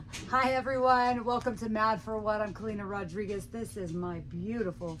Hi everyone, welcome to Mad for What. I'm Kalina Rodriguez. This is my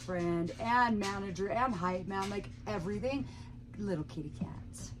beautiful friend and manager and hype man, like everything, little kitty cat.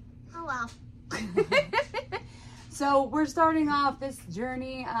 Hello. So we're starting off this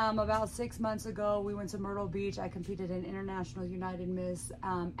journey about 6 months ago. We went to Myrtle Beach. I competed in International United Miss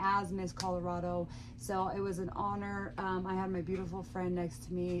as Miss Colorado. So it was an honor. I had my beautiful friend next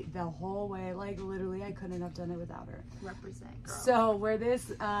to me the whole way. Like literally, I couldn't have done it without her. Represent, girl. So where this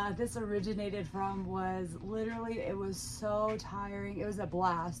originated from was literally, it was so tiring. It was a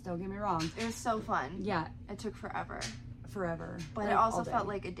blast. Don't get me wrong. It was so fun. Yeah, It took forever. Like, But it also all day. felt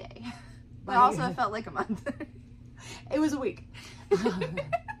like a day. But Like- also it felt like a month. It was a week.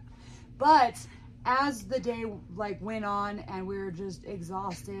 But as the day went on and we were just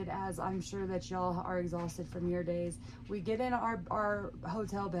exhausted, as I'm sure that y'all are exhausted from your days, we get in our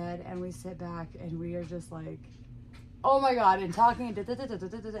hotel bed and we sit back and we are just like, oh my God, and talking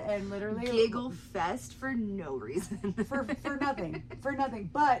and literally Giggle fest for no reason. for nothing. For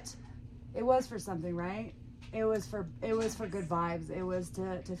nothing. But it was for something, right? It was for good vibes. It was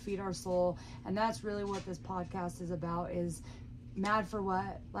to feed our soul. And that's really what this podcast is about, is mad for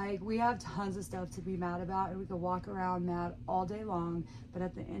what? Like, we have tons of stuff to be mad about and we could walk around mad all day long. But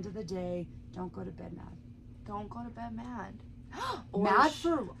at the end of the day, don't go to bed mad. Don't go to bed mad.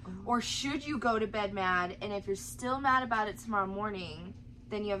 Or should you go to bed mad, and if you're still mad about it tomorrow morning,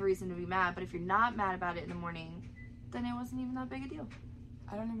 then you have a reason to be mad. But if you're not mad about it in the morning, then it wasn't even that big a deal.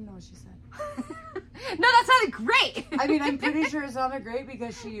 I don't even know what she said. No, that sounded great. I mean, I'm pretty sure it sounded great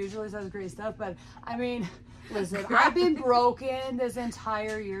because she usually says great stuff. But I mean, listen, I've been broken this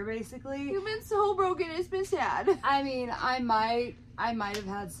entire year, basically. You've been so broken. It's been sad. I mean, I might have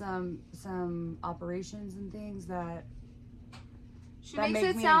had some operations and things that. She That makes make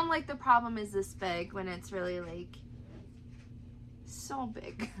it me- sound like the problem is this big when it's really like so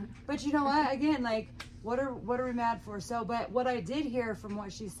big. But you know what? Again, like, what are we mad for? So, but what I did hear from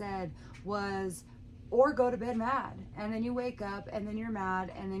what she said was, or go to bed mad, and then you wake up, and then you're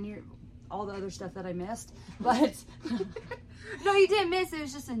mad, and then you're all the other stuff that I missed. But No, you didn't miss. It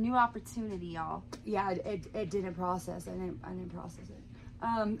was just a new opportunity, y'all. yeah, it didn't process. I didn't process it.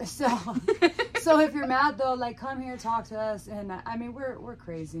 So if you're mad though, like, come here, talk to us. And I mean, we're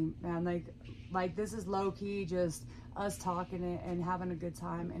crazy, man. Like this is low key, just us talking and having a good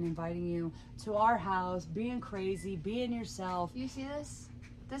time and inviting you to our house, being crazy, being yourself. You see this?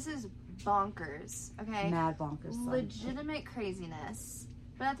 This is bonkers, okay? Mad bonkers. son. Legitimate craziness.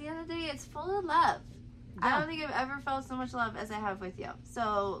 But at the end of the day, it's full of love. I Yeah. don't think I've ever felt so much love as I have with you.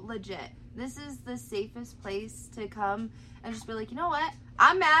 So, legit. This is the safest place to come and just be like, you know what?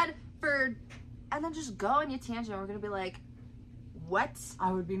 I'm mad for... And then just go on your tangent. We're going to be like, what?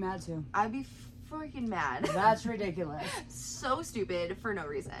 I would be mad too. I'd be freaking mad. That's ridiculous. So stupid for no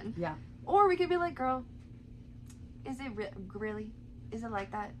reason. Yeah. Or we could be like, girl, is it really? Is it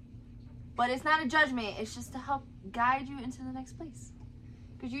like that? But it's not a judgment. It's just to help guide you into the next place.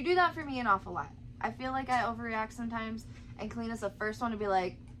 Because you do that for me an awful lot. I feel like I overreact sometimes, and Kalina's the first one to be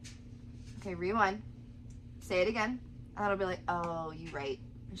like, okay, rewind. Say it again. And I'll be like, oh, you right.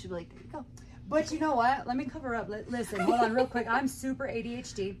 And she'll be like, there you go. But you know what? Let me cover up. Listen, hold on real quick. I'm super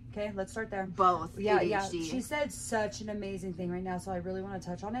ADHD. Okay, let's start there. Both. Yeah, ADHD. yeah. She said such an amazing thing right now, so I really want to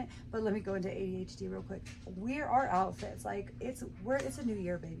touch on it. But let me go into ADHD real quick. Our outfits, like it's a new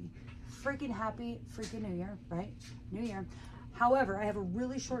year, baby. Freaking happy freaking new year, right? New year. However, I have a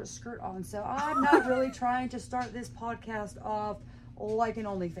really short skirt on, so I'm not really trying to start this podcast off like an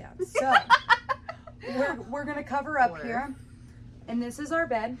OnlyFans. So we're gonna cover up here, and this is our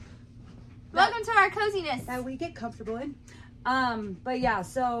bed. Welcome to our coziness. That we get comfortable in. But yeah,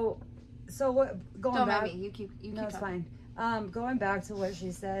 so what going Don't back? mind me. You keep No, it's talking. fine. Going back to what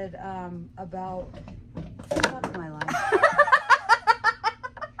she said about fuck my life.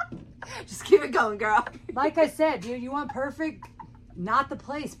 Just keep it going, girl. Like I said, dude, you want perfect? Not the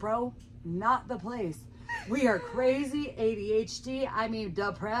place, bro. Not the place. We are crazy, ADHD. I mean,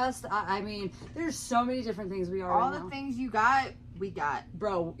 depressed. I mean, there's so many different things we are All right the now. things you got, we got.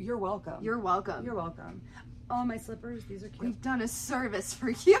 Bro, you're welcome. You're welcome. You're welcome. Oh, my slippers. These are cute. We've done a service for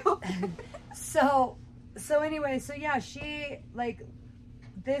you. So anyway, so yeah, she, like,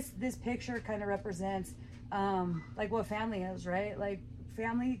 this picture kind of represents like what family is, right? Like,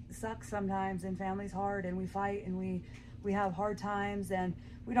 family sucks sometimes, and family's hard, and we fight, and we have hard times, and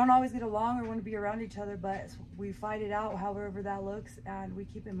we don't always get along or want to be around each other, but we fight it out however that looks, and we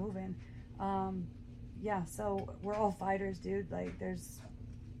keep it moving. Yeah, so we're all fighters, dude. Like, there's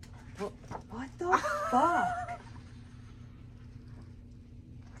what the fuck?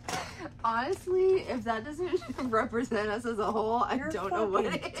 Honestly, if that doesn't represent us as a whole, I You're don't know what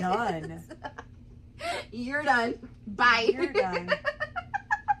fucking it done. is. You're done. Bye. You're done.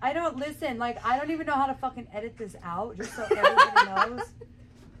 I don't listen. Like, I don't even know how to fucking edit this out, just so everybody knows.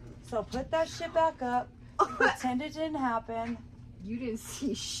 So put that shit back up. Pretend it didn't happen. You didn't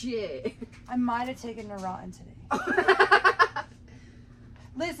see shit. I might have taken Neurontin today.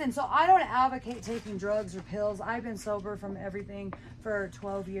 Listen, so I don't advocate taking drugs or pills. I've been sober from everything for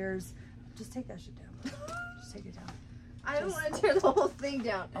 12 years. Just take that shit down. Just take it down. I don't want to tear the whole thing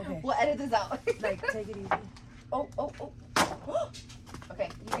down. Okay. We'll edit this out. Like, take it easy. Oh. Okay,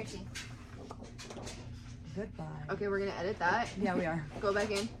 you your tea. Goodbye. Okay, we're gonna edit that. Yeah, we are. Go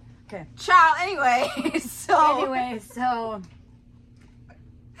back in. Okay. Ciao. Anyway, so,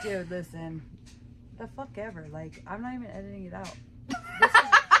 dude, listen. The fuck ever. Like, I'm not even editing it out.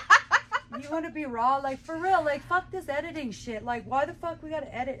 You want to be raw? Like, for real. Like, fuck this editing shit. Like, why the fuck we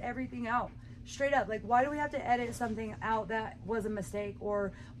gotta edit everything out? Straight up. Like, why do we have to edit something out that was a mistake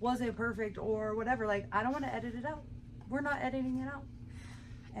or wasn't perfect or whatever? Like, I don't want to edit it out. We're not editing it out.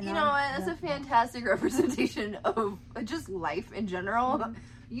 And you know what? That's a fantastic representation of just life in general. Mm-hmm.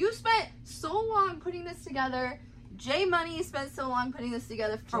 You spent so long putting this together. J Money spent so long putting this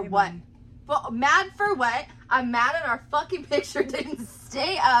together for J what? Money. Well, mad for what? I'm mad at our fucking picture didn't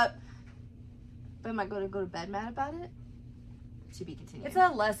stay up. But am I going to go to bed mad about it? To be continued. It's a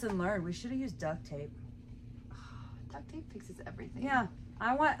lesson learned. We should have used duct tape. Duct tape fixes everything. Yeah.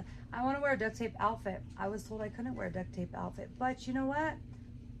 I want to wear a duct tape outfit. I was told I couldn't wear a duct tape outfit. But you know what?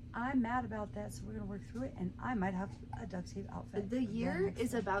 I'm mad about that, so we're going to work through it, and I might have a duct tape outfit. The year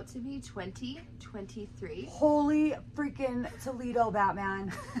is about to be 2023. Holy freaking Toledo,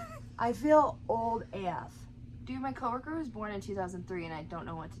 Batman. I feel old AF. Dude, my coworker was born in 2003, and I don't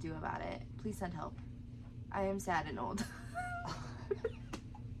know what to do about it. Please send help. I am sad and old.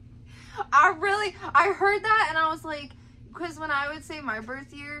 I heard that, and I was like, because when I would say my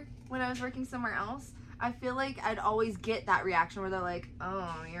birth year, when I was working somewhere else, I feel like I'd always get that reaction where they're like,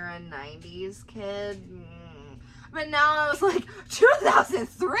 oh, you're a 90s kid. But now I was like,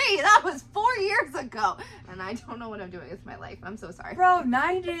 2003, that was 4 years ago. And I don't know what I'm doing with my life. I'm so sorry. Bro,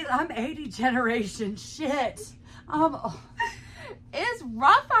 90s, I'm 80 generation. Shit. It's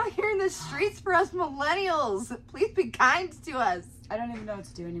rough out here in the streets for us millennials. Please be kind to us. I don't even know what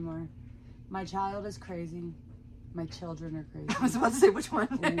to do anymore. My child is crazy. My children are crazy. I was about to say which one.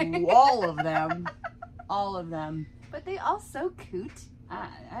 All of them. All of them. But they all so cute.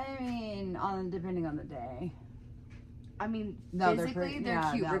 I mean, depending on the day. I mean, No, physically, they're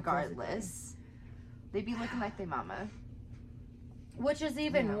yeah, cute no, regardless. They be looking like their mama. Which is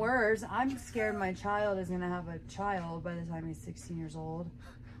even Yeah. worse. I'm scared my child is going to have a child by the time he's 16 years old.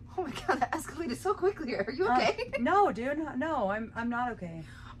 Oh my god, that escalated so quickly. Are you okay? No, dude. No, I'm not okay.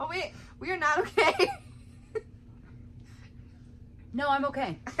 Oh wait, we are not okay. No, I'm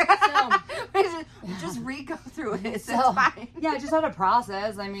okay. So, just re-go through it. It's So, fine. yeah, just had a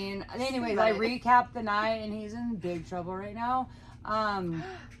process. I mean, anyways, I Right. recapped the night and he's in big trouble right now. Because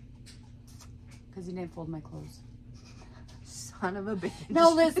he didn't fold my clothes. Son of a bitch. No,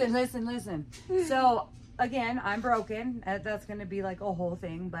 listen. So, again, I'm broken. That's going to be like a whole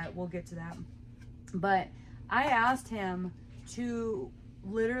thing, but we'll get to that. But I asked him to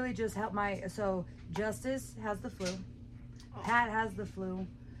literally just help so Justice has the flu. Pat has the flu.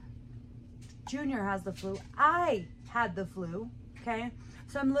 Junior has the flu. I had the flu. Okay.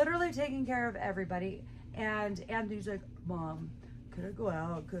 So I'm literally taking care of everybody. And Anthony's like, Mom, can I go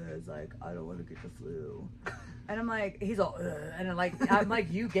out? Cause like, I don't want to get the flu. And I'm like, he's all, ugh. And I'm like,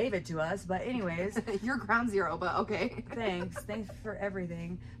 you gave it to us. But anyways, You're ground zero, but okay. thanks for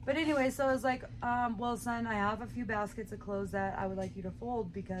everything. But anyway, so I was like, well, son, I have a few baskets of clothes that I would like you to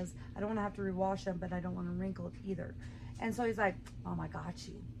fold because I don't want to have to rewash them, but I don't want them wrinkled either. And so he's like, Mom, I got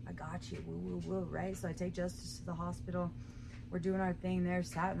you, woo, woo, woo, right? So I take Justice to the hospital. We're doing our thing there,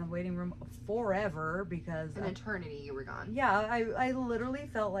 sat in the waiting room forever because An eternity you were gone. yeah, I literally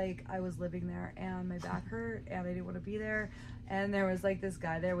felt like I was living there, and my back hurt and I didn't want to be there. And there was like this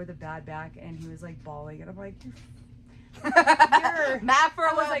guy there with a bad back, and he was like bawling, and I'm like, Mad for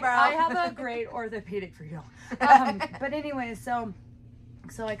I was what, like, bro? I have a great orthopedic for you. But anyway, so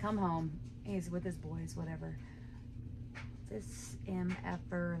I come home. He's with his boys, whatever. This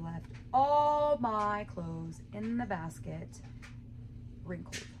MFer left all my clothes in the basket,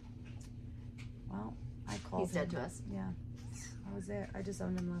 wrinkled. Well, I called He's dead him. to us. Yeah, that was it. I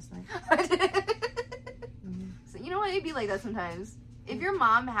disowned him last night. So you know what? It'd be like that sometimes. If your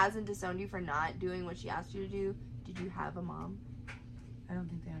mom hasn't disowned you for not doing what she asked you to do, did you have a mom? I don't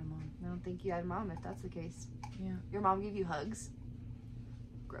think they had a mom. I don't think you had a mom if that's the case. Yeah. Your mom gave you hugs.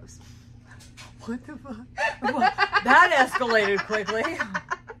 Gross. What the fuck? That escalated quickly.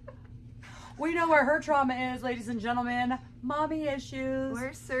 We know where her trauma is, ladies and gentlemen. Mommy issues.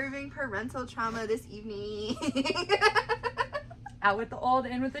 We're serving parental trauma this evening. Out with the old,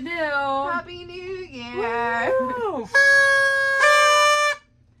 in with the new. Happy New Year. Woo!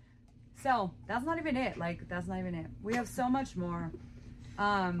 So, that's not even it. Like, that's not even it. We have so much more.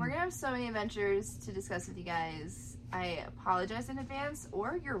 We're going to have so many adventures to discuss with you guys. I apologize in advance,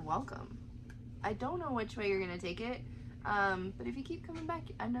 or you're welcome. I don't know which way you're going to take it. But if you keep coming back,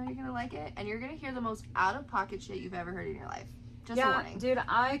 I know you're going to like it. And you're going to hear the most out-of-pocket shit you've ever heard in your life. Just a warning. Dude,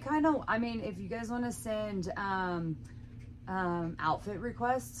 I mean, if you guys want to send outfit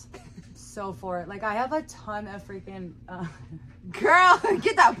requests, so for it. Like, I have a ton of freaking... Girl,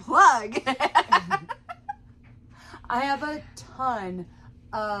 get that plug! I have a ton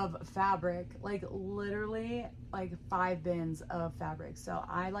of fabric, like literally like 5 bins of fabric. So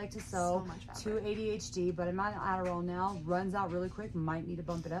I like to sew to ADHD, but I'm on Adderall now. Runs out really quick. Might need to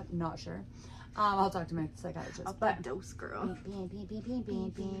bump it up. Not sure. I'll talk to my psychiatrist. Up that dose, girl.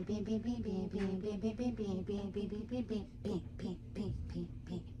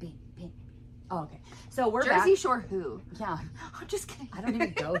 Oh, okay. So we're Jersey back. Shore who? Yeah. I'm just kidding. I don't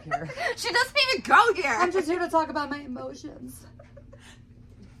even go here. She doesn't even go here. I'm just here to talk about my emotions.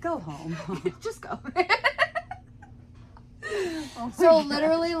 Go home. Just go. So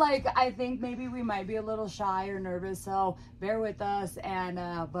literally, like, I think maybe we might be a little shy or nervous, so bear with us. And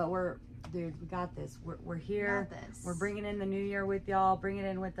but dude, we got this. We're here. We're bringing in the new year with y'all. Bring it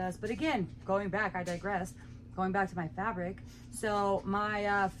in with us. But again, going back, I digress. Going back to my fabric. So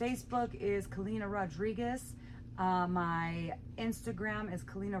my Facebook is Kalina Rodriguez. My Instagram is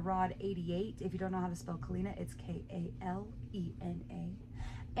KalinaRod88. If you don't know how to spell Kalina, it's Kalena.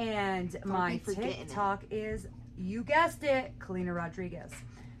 And my TikTok is, you guessed it, Kalina Rodriguez.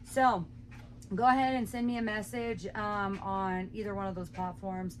 So go ahead and send me a message on either one of those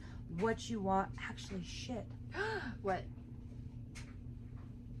platforms. What you want. Actually, shit. What?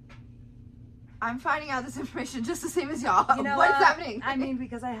 I'm finding out this information just the same as y'all. You know what's happening? I mean,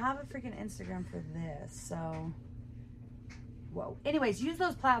 because I have a freaking Instagram for this, so... Whoa. Anyways, use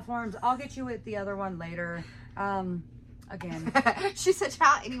those platforms. I'll get you with the other one later. Again. She said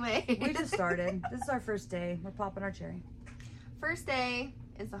chat anyway. We just started. This is our first day. We're popping our cherry. First day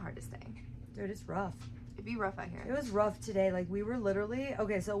is the hardest day. Dude, it's rough. It'd be rough out here. It was rough today. Like, we were literally...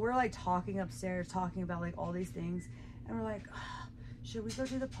 Okay, so we're, like, talking upstairs, talking about, like, all these things. And we're like... Should we go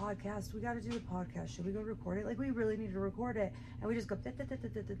do the podcast? We got to do the podcast. Should we go record it? Like, we really need to record it. And we just go,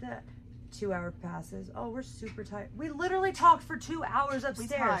 2 hour passes. Oh, we're super tired. We literally talked for 2 hours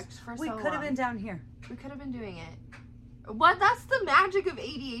upstairs. We could have been down here. We could have been doing it. What? That's the magic of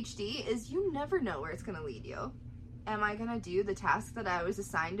ADHD, is you never know where it's going to lead you. Am I going to do the task that I was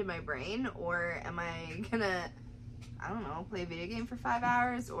assigned in my brain? Or am I going to, I don't know, play a video game for 5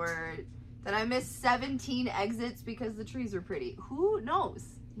 hours? Or... that I missed 17 exits because the trees are pretty. Who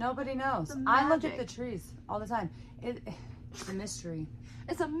knows? Nobody knows. I look at the trees all the time. It's a mystery.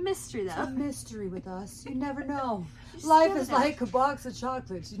 It's a mystery, though. It's a mystery with us. You never know. Life is like a box of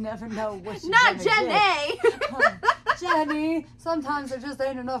chocolates. You never know what you're Not Jenny! Get. Jenny, sometimes there just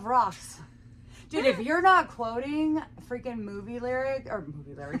ain't enough rocks. Dude, if you're not quoting freaking movie lyrics,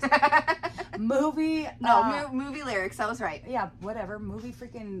 movie lyrics, that was right. Yeah, whatever, movie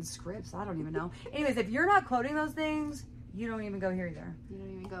freaking scripts, I don't even know. Anyways, if you're not quoting those things, you don't even go here either. You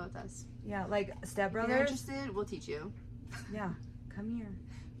don't even go with us. Yeah, like Step Brothers. If you're interested, we'll teach you. Yeah, come here.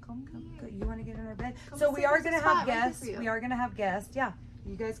 Come here. You want to get in our bed? Come so we are going to have guests. Right, we are going to have guests. Yeah,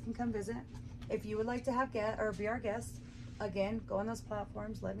 you guys can come visit. If you would like to have guests or be our guest, again, go on those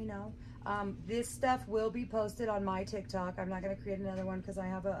platforms. Let me know. This stuff will be posted on my TikTok. I'm not going to create another one because I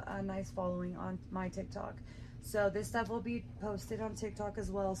have a nice following on my TikTok. So this stuff will be posted on TikTok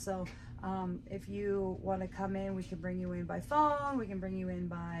as well. So if you want to come in, we can bring you in by phone. We can bring you in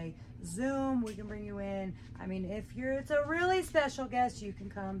by Zoom. We can bring you in. I mean, it's a really special guest, you can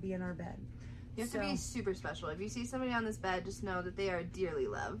come be in our bed. You have to be super special. If you see somebody on this bed, just know that they are dearly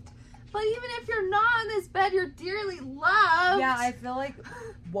loved. But even if you're not on this bed, you're dearly loved. Yeah, I feel like,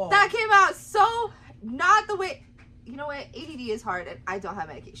 whoa. That came out so not the way. You know what? ADD is hard and I don't have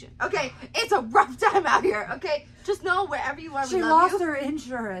medication. Okay? It's a rough time out here. Okay? Just know wherever you are, she lost her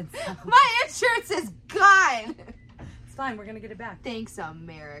insurance. My insurance is gone. It's fine. We're going to get it back. Thanks,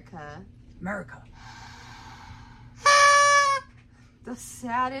 America. America. The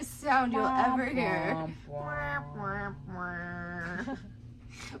saddest sound you'll ever hear.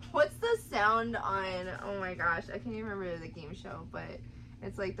 What's the sound on, oh my gosh, I can't even remember the game show, but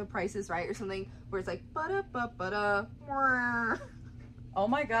it's like The Price is Right or something, where it's like, ba-da-ba-ba-da. Oh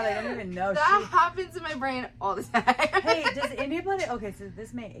my God, I don't even know. That happens in my brain all the time. Hey, does anybody, okay, so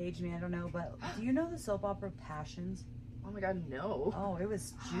this may age me, I don't know, but do you know the soap opera Passions? Oh my God, no. Oh, it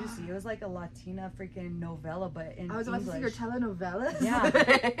was juicy. It was like a Latina freaking novella, but in I was about English. to say your telenovelas. Yeah.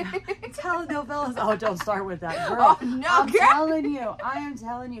 Telenovelas. Oh, don't start with that, girl. Oh, no, I'm girl. telling you. I am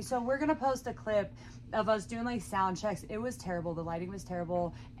telling you. So we're going to post a clip of us doing like sound checks. It was terrible. The lighting was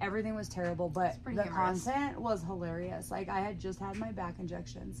terrible. Everything was terrible, but the humorous. content was hilarious. Like, I had just had my back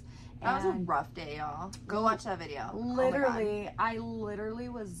injections. That was a rough day, y'all. Go watch that video. Literally, I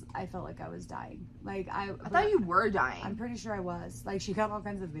felt like I was dying. Like, I thought you were dying. I'm pretty sure I was. Like, she got all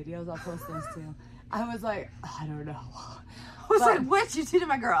kinds of videos. I'll post those too. I was like, I don't know. I was like, what you do to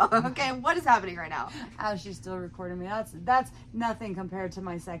my girl? Okay, what is happening right now? She's still recording me. That's nothing compared to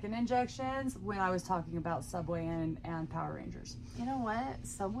my second injections when I was talking about Subway and Power Rangers. You know what?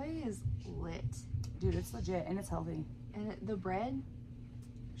 Subway is lit. Dude, it's legit and it's healthy. And the bread?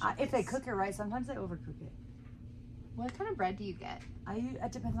 If they cook it right, sometimes they overcook it. What kind of bread do you get?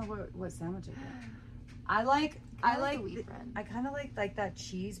 It depends on what sandwich I get. I like the wheat bread. I kind of like that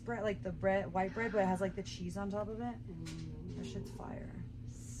cheese bread, like the white bread, but it has like the cheese on top of it. That shit's fire.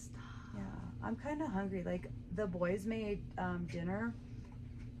 Stop. Yeah, I'm kind of hungry. Like, the boys made dinner.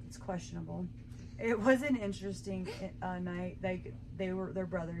 It's questionable. It was an interesting night. Like, they're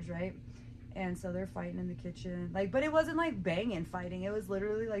brothers, right? And so they're fighting in the kitchen. Like, but it wasn't like banging fighting. It was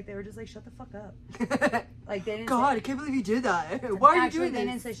literally like they were just like, shut the fuck up. Like, they didn't. God, I can't believe you did that. Why are you doing this? They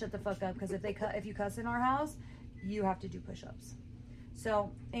didn't say shut the fuck up because if you cuss in our house, you have to do push-ups.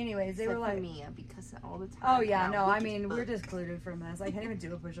 So, anyways, they were like, me, I'd be cussing all the time. oh yeah, no, I mean, we're discluded from this. I can't even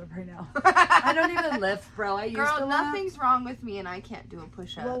do a push-up right now. I don't even lift, bro. Girl, nothing's wrong with me, and I can't do a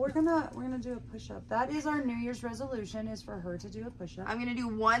push-up. Well, we're gonna do a push-up. That is our New Year's resolution, is for her to do a push-up. I'm gonna do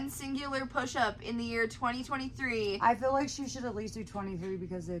one singular push-up in the year 2023. I feel like she should at least do 23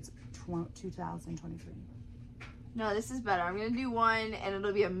 because it's 2023. No, this is better. I'm gonna do one, and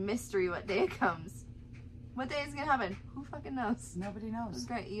it'll be a mystery what day it comes. What day is it gonna happen? Who fucking knows? Nobody knows.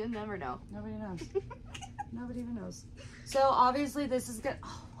 Okay, you'll never know. Nobody knows. Nobody even knows. So obviously this is good.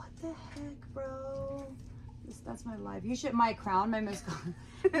 Oh, what the heck, bro? That's my life. You should my crown, my Miss.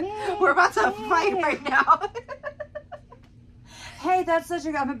 We're about to fight right now. Hey, that's such a.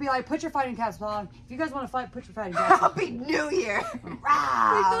 I'm gonna be like, put your fighting caps on. If you guys want to fight, put your fighting caps on. Happy New Year!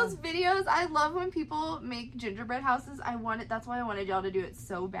 Like those videos, I love when people make gingerbread houses. That's why I wanted y'all to do it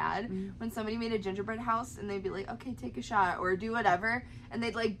so bad. When somebody made a gingerbread house and they'd be like, okay, take a shot or do whatever, and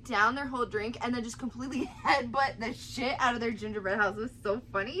they'd like down their whole drink and then just completely headbutt the shit out of their gingerbread house. It was so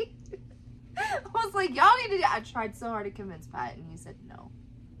funny. I was like, y'all need to do. I tried so hard to convince Pat, and he said no.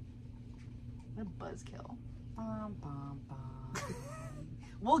 What a buzzkill. Bum, bum, bum.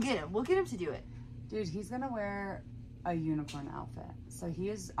 We'll get him to do it. Dude, he's gonna wear a unicorn outfit. So he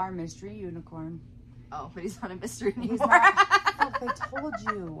is our mystery unicorn. Oh, but he's not a mystery anymore. He's not. Oh, I told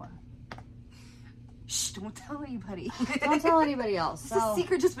you. Shh, don't tell anybody. Don't tell anybody else. It's a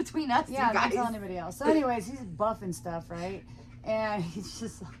secret just between us, yeah, you guys. don't tell anybody else. So anyways, he's buff and stuff, right? And he's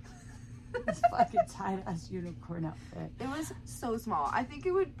just like this fucking tight-ass unicorn outfit. It was so small. I think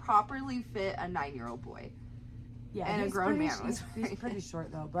it would properly fit a 9-year-old boy. Yeah, and a grown man was he's pretty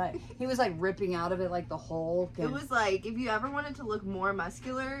short though, but he was like ripping out of it like the whole. It was like, if you ever wanted to look more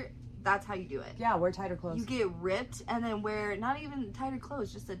muscular, that's how you do it. Yeah, wear tighter clothes. You get ripped and then wear not even tighter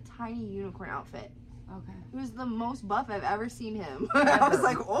clothes, just a tiny unicorn outfit. Okay. He was the most buff I've ever seen him. I was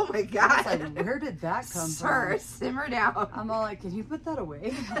like, oh my God. I was like, where did that come from? Sir, simmer down. I'm all like, can you put that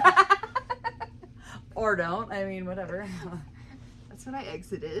away? Or don't. I mean, whatever. That's when I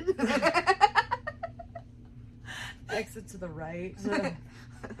exited. Exit to the right.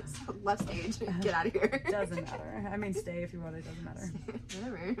 Left stage. Get out of here. Doesn't matter. I mean, stay if you want. It doesn't matter.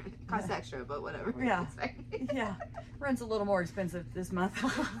 Whatever. Costs extra, but whatever. Yeah. Yeah. Rent's a little more expensive this month.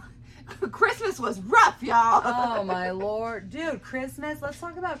 Christmas was rough, y'all. Oh my lord, dude! Christmas. Let's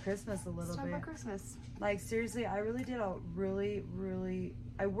talk about Christmas a little Let's talk bit. about Christmas. Like, seriously, I really did I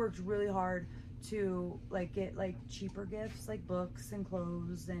worked really hard to like get like cheaper gifts, like books and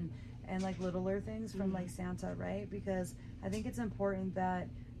clothes and like littler things from like Santa, right? Because I think it's important that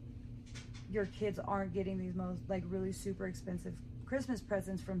your kids aren't getting these most like really super expensive Christmas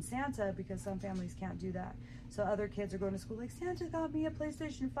presents from Santa, because some families can't do that. So other kids are going to school like, Santa got me a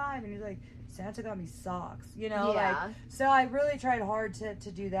PlayStation 5, and you're like, Santa got me socks, you know? Yeah. Like, so I really tried hard to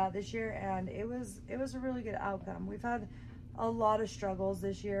do that this year, and it was a really good outcome. We've had a lot of struggles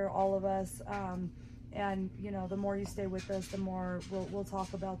this year, all of us, and you know, the more you stay with us, the more we'll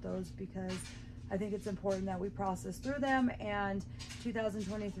talk about those, because I think it's important that we process through them, and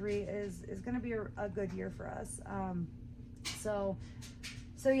 2023 is going to be a good year for us. So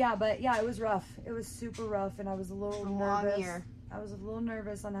So yeah, but yeah, it was rough. It was super rough, and I was a little nervous. Year. I was a little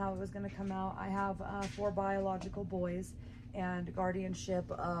nervous on how it was going to come out. I have 4 biological boys and guardianship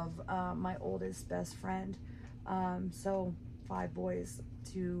of my oldest best friend. So 5 boys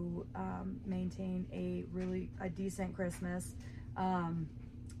to maintain a decent Christmas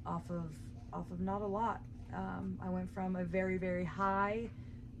off of not a lot. I went from a very, very high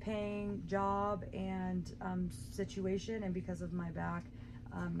paying job and situation, and because of my back,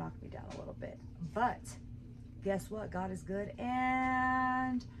 knocked me down a little bit. But guess what? God is good,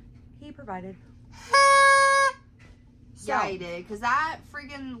 and He provided. So, Yeah, he did. Because that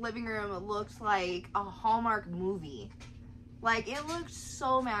freaking living room looked like a Hallmark movie. Like, it looked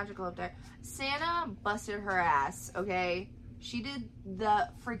so magical up there. Santa busted her ass, okay? She did the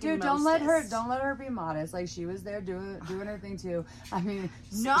freaking dude, don't let her be modest. Like, she was there doing her thing too. I mean,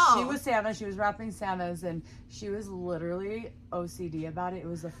 no, she was Santa. She was wrapping Santas, and she was literally OCD about it. It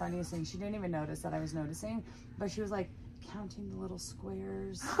was the funniest thing. She didn't even notice that I was noticing, but she was like counting the little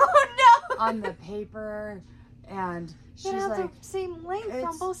squares oh no on the paper, and she's like, the same length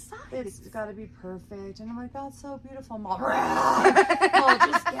on both sides. It's got to be perfect. And I'm like, that's so beautiful, Mom. I'll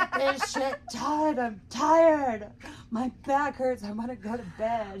just get this shit done. I'm tired. My back hurts. I want to go to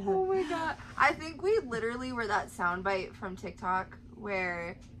bed. Oh my god. I think we literally were that soundbite from TikTok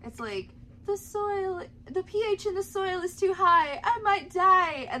where it's like, the pH in the soil is too high. I might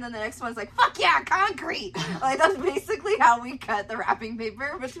die. And then the next one's like, fuck yeah, concrete. Like, that's basically how we cut the wrapping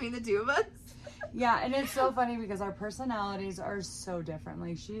paper between the two of us. Yeah, and it's so funny because our personalities are so different.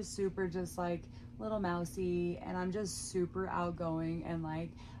 Like, she's super just like little mousy, and I'm just super outgoing and like,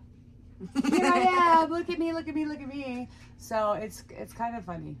 here I am, look at me, look at me, look at me. So it's kind of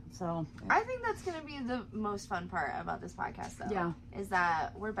funny. So I think that's gonna be the most fun part about this podcast, though. Yeah, is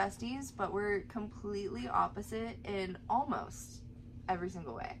that we're besties, but we're completely opposite in almost every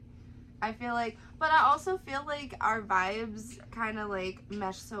single way. I feel like, but I also feel like our vibes kind of like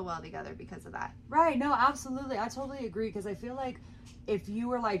mesh so well together because of that. Right. No, absolutely. I totally agree, because I feel like if you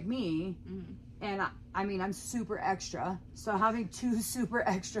were like me, and I mean, I'm super extra, so having 2 super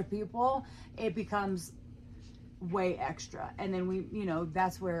extra people, it becomes way extra. And then we, you know,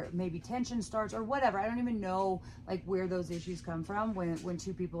 that's where maybe tension starts or whatever. I don't even know like where those issues come from when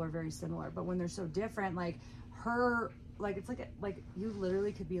 2 people are very similar. But when they're so different, like her, like it's like you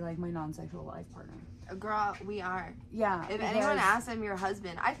literally could be like my non-sexual life partner. Girl, we are. Yeah. If anyone asks, I'm your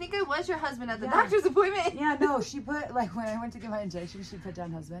husband. I think I was your husband at the doctor's appointment. Yeah, no, she put, like, when I went to get my injection, she put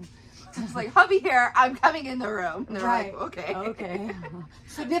down husband. It's like, hubby here, I'm coming in the room. And they're right. like, okay. Okay.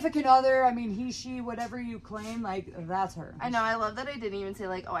 Significant other, I mean, he, she, whatever you claim, like, that's her. I know, I love that I didn't even say,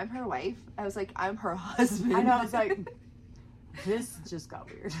 like, oh, I'm her wife. I was like, I'm her husband. I know, I was like, this just got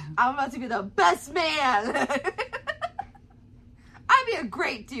weird. I'm about to be the best man. I'd be a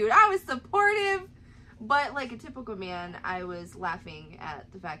great dude. I was supportive. But like a typical man, I was laughing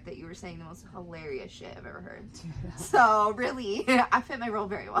at the fact that you were saying the most hilarious shit I've ever heard. So really, I fit my role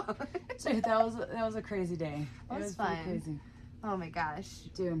very well. Dude, that was a crazy day. It was fun. Crazy. Oh my gosh.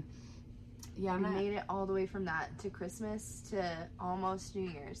 Dude. Yeah, we made it all the way from that to Christmas to almost New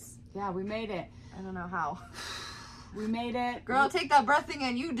Year's. Yeah, we made it. I don't know how. We made it. Girl, take that breath thing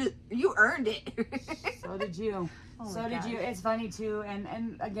in. You earned it. So did you. Oh so did you. It's funny too,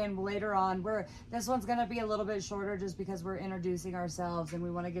 and again later on, this one's gonna be a little bit shorter just because we're introducing ourselves and we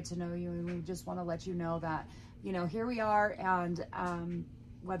want to get to know you, and we just want to let you know that, you know, here we are, and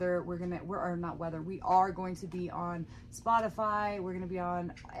we are going to be on Spotify. We're going to be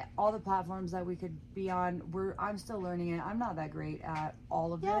on all the platforms that we could be on. I'm still learning it. I'm not that great at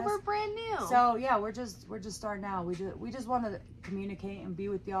all of this. Yeah, we're brand new. So yeah, we're just starting out. We just want to communicate and be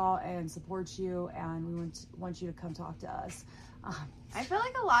with y'all and support you, and we want you to come talk to us. I feel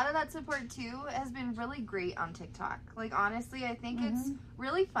like a lot of that support too has been really great on TikTok. Like, honestly, I think it's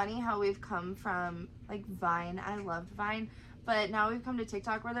really funny how we've come from like Vine. I loved Vine. But now we've come to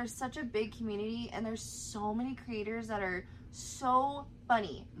TikTok where there's such a big community and there's so many creators that are so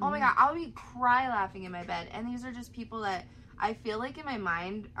funny. Oh my god, I'll be cry laughing in my bed. And these are just people that I feel like in my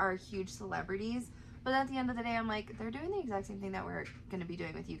mind are huge celebrities. But at the end of the day, I'm like, they're doing the exact same thing that we're going to be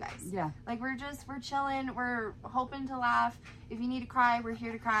doing with you guys. Yeah. Like, we're chilling. We're hoping to laugh. If you need to cry, we're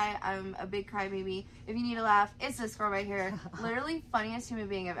here to cry. I'm a big crybaby. If you need to laugh, it's this girl right here. Literally funniest human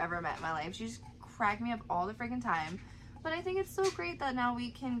being I've ever met in my life. She just cracked me up all the freaking time. But I think it's so great that now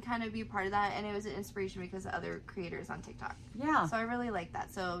we can kind of be part of that, and it was an inspiration because of other creators on TikTok. Yeah. So I really like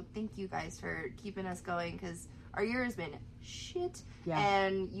that. So thank you guys for keeping us going, because our year has been shit,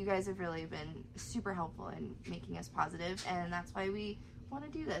 and you guys have really been super helpful in making us positive, and that's why we want to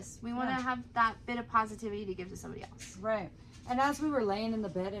do this. We want to have that bit of positivity to give to somebody else. Right. And as we were laying in the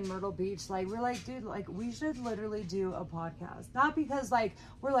bed in Myrtle Beach, like, we're like, dude, like, we should literally do a podcast. Not because, like,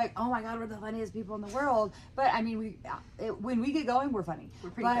 we're like, oh my God, we're the funniest people in the world. But, I mean, when we get going, we're funny.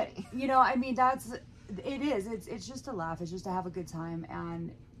 We're pretty funny. You know, I mean, it is. It's just to laugh. It's just to have a good time.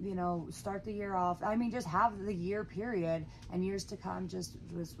 And, you know, start the year off. I mean, just have the year period and years to come just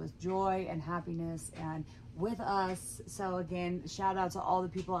with joy and happiness and with us. So again, shout out to all the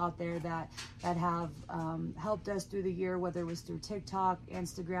people out there that have helped us through the year, whether it was through TikTok,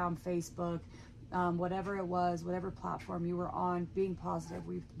 Instagram, Facebook, whatever it was, whatever platform you were on, being positive.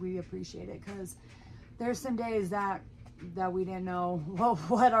 We appreciate it, because there's some days that we didn't know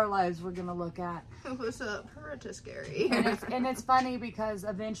what our lives were gonna look at. It was pretty scary. And it's funny because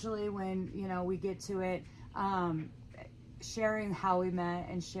eventually, when you know we get to it, sharing how we met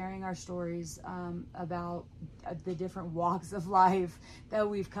and sharing our stories about the different walks of life that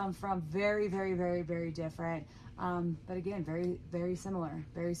we've come from, very, very, very, very different. But again, very, very similar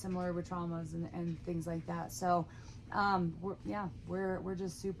with traumas and things like that. So, we're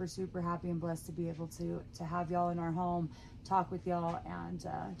just super, super happy and blessed to be able to have y'all in our home, talk with y'all, and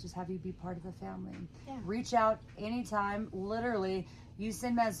just have you be part of the family. Yeah. Reach out anytime, literally. You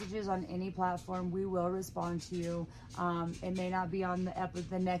send messages on any platform, we will respond to you. It may not be on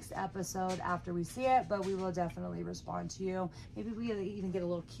the next episode after we see it, but we will definitely respond to you. Maybe we even get a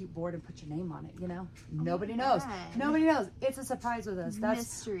little cute board and put your name on it, you know? Nobody knows. Nobody knows. It's a surprise with us. That's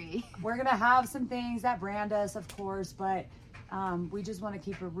mystery. We're going to have some things that brand us, of course, but we just want to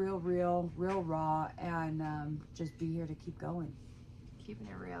keep it real raw, and just be here to keep going. Keeping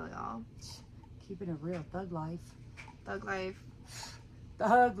it real, y'all. Keeping it real. Thug life. Thug life.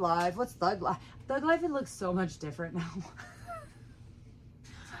 Thug life. What's thug life? Thug life, it looks so much different now.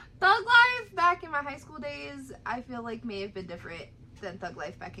 Thug life back in my high school days, I feel like may have been different than thug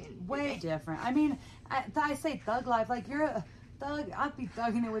life back in way different. I mean, I say thug life, like you're a thug. I'd be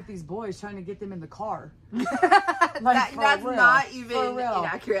thugging it with these boys, trying to get them in the car. Like, that's real, not even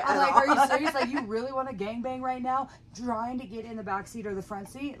inaccurate. I'm like, are you serious? Like, you really want to gangbang right now, trying to get in the back seat or the front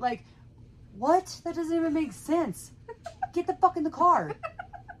seat? Like, what? That doesn't even make sense. Get the fuck in the car.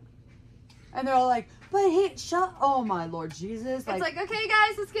 And they're all like, but oh my Lord Jesus. It's like, okay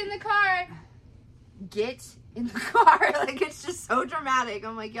guys, let's get in the car. Get in the car. Like, it's just so dramatic.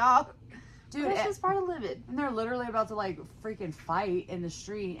 I'm like, y'all, dude, it's just part of living. And they're literally about to like freaking fight in the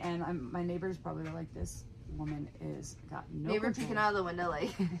street, and my neighbors probably are like, this woman got no Neighbor control. peeking out of the window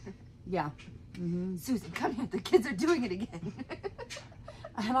like, yeah. Mm-hmm. Susan, come here, the kids are doing it again.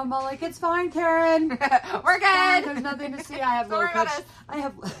 And I'm all like, it's fine, Karen. We're good. There's nothing to see. I have low cut. I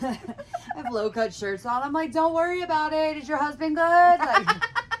have low cut shirts on. I'm like, don't worry about it. Is your husband good? Like,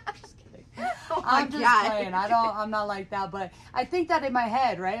 just kidding. Oh I'm just playing. I'm not like that. But I think that in my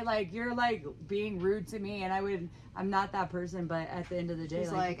head, right? Like, you're like being rude to me, and I'm not that person. But at the end of the day,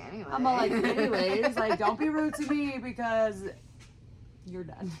 like anyway. I'm all like, anyways, like, don't be rude to me, because you're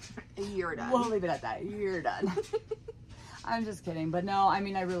done. You're done. We'll leave it at that. You're done. I'm just kidding, but no, I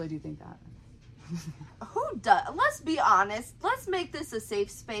mean, I really do think that. Who does? Let's be honest. Let's make this a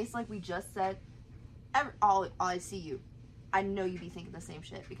safe space, like we just said. I see you. I know you be thinking the same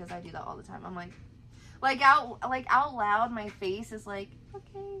shit, because I do that all the time. I'm like out loud, my face is like,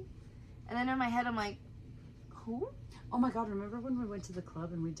 okay, and then in my head I'm like, who? Oh my God! Remember when we went to the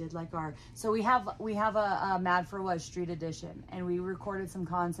club and we did like so we have a Mad for What Street Edition, and we recorded some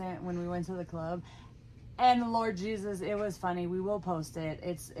content when we went to the club. And Lord Jesus, it was funny. We will post it.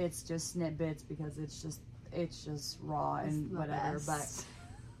 It's just snippets, because it's just raw and whatever. But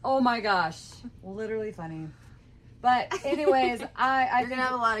oh my gosh, literally funny. But anyways, You're gonna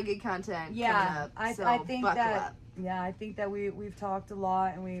have a lot of good content. Yeah, coming up, I think that up. Yeah, I think that we've talked a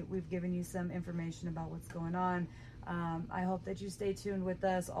lot, and we've given you some information about what's going on. I hope that you stay tuned with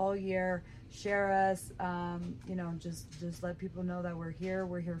us all year. Share us. Just let people know that we're here.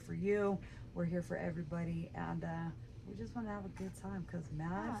 We're here for you. We're here for everybody, and we just want to have a good time, because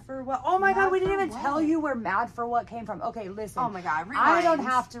Mad for What? Oh my God, we didn't even tell you where Mad for What came from. Okay, listen. Oh my God, rewind.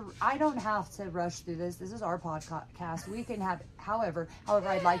 I don't have to rush through this. This is our podcast. We can have, however,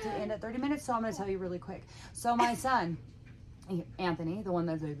 I'd like to end at 30 minutes, so I'm going to tell you really quick. So my son, Anthony, the one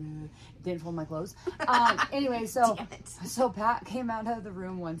that didn't fold my clothes. Anyway, so Pat came out of the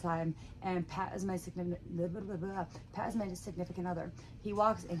room one time, and Pat is my significant other. He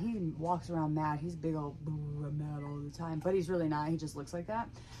walks around mad. He's big old mad all the time, but he's really not. He just looks like that.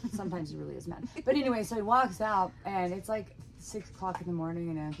 Sometimes he really is mad. But anyway, so he walks out, and it's like 6 o'clock in the morning,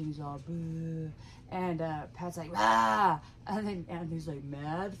 and Anthony's all boo, and Pat's like ah, and then Anthony's like,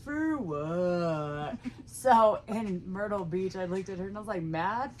 mad for what? So in Myrtle Beach, I looked at her and I was like,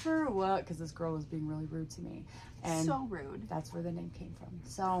 mad for what? Because this girl was being really rude to me, and So rude. that's where the name came from.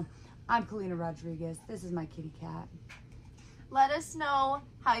 So I'm Kalina Rodriguez. This is my kitty cat. Let us know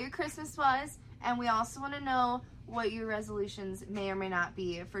how your Christmas was, and we also want to know what your resolutions may or may not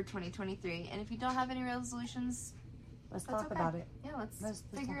be for 2023. And if you don't have any resolutions, Let's that's talk okay. about it. Yeah, let's Let's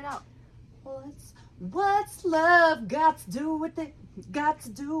figure talk. it out. What's love got to do with it? Got to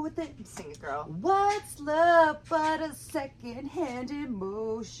do with it? Sing it, girl. What's love but a second-hand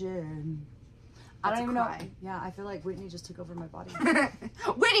emotion? I That's don't a even cry. know. Yeah, I feel like Whitney just took over my body.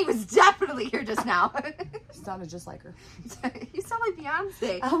 Whitney was definitely here just now. Sounded just like her. You sound like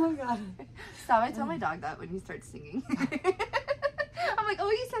Beyonce. Oh my god. Stop, I tell my dog that when he starts singing. I'm like, oh,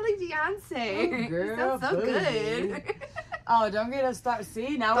 you sound like Beyonce. Oh, girl, you sound so good. Oh, don't get us started.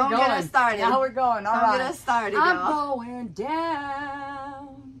 See, now Don't we're going. get us started. Now we're going. All Don't right. get us started, I'm y'all. going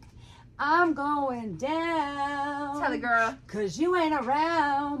down. I'm going down. Tell the girl. 'Cause you ain't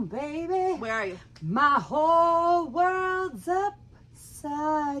around, baby. Where are you? My whole world's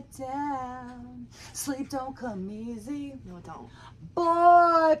upside down. Sleep don't come easy. No, it don't.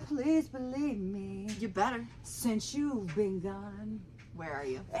 Boy, please believe me. You better. Since you've been gone, Where are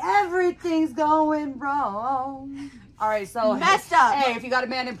you? everything's going wrong. All right, so Messed up. Hey, if you got a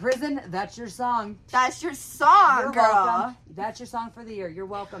man in prison, that's your song. That's your song, You're girl. welcome. That's your song for the year. You're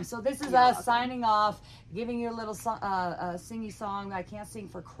welcome. So this is You're us welcome. signing off, giving you a little singy song. I can't sing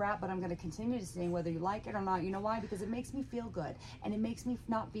for crap, but I'm going to continue to sing whether you like it or not. You know why? Because it makes me feel good, and it makes me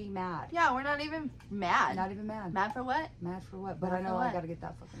not be mad. Yeah, we're not even mad. Not even mad. Mad for what? Mad for what? But Mad I for know I what? got to get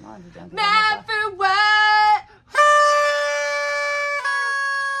that fucking laundry done. Mad for what?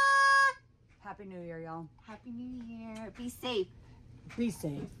 Happy New Year, y'all. Happy New Year. Be safe. Be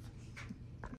safe.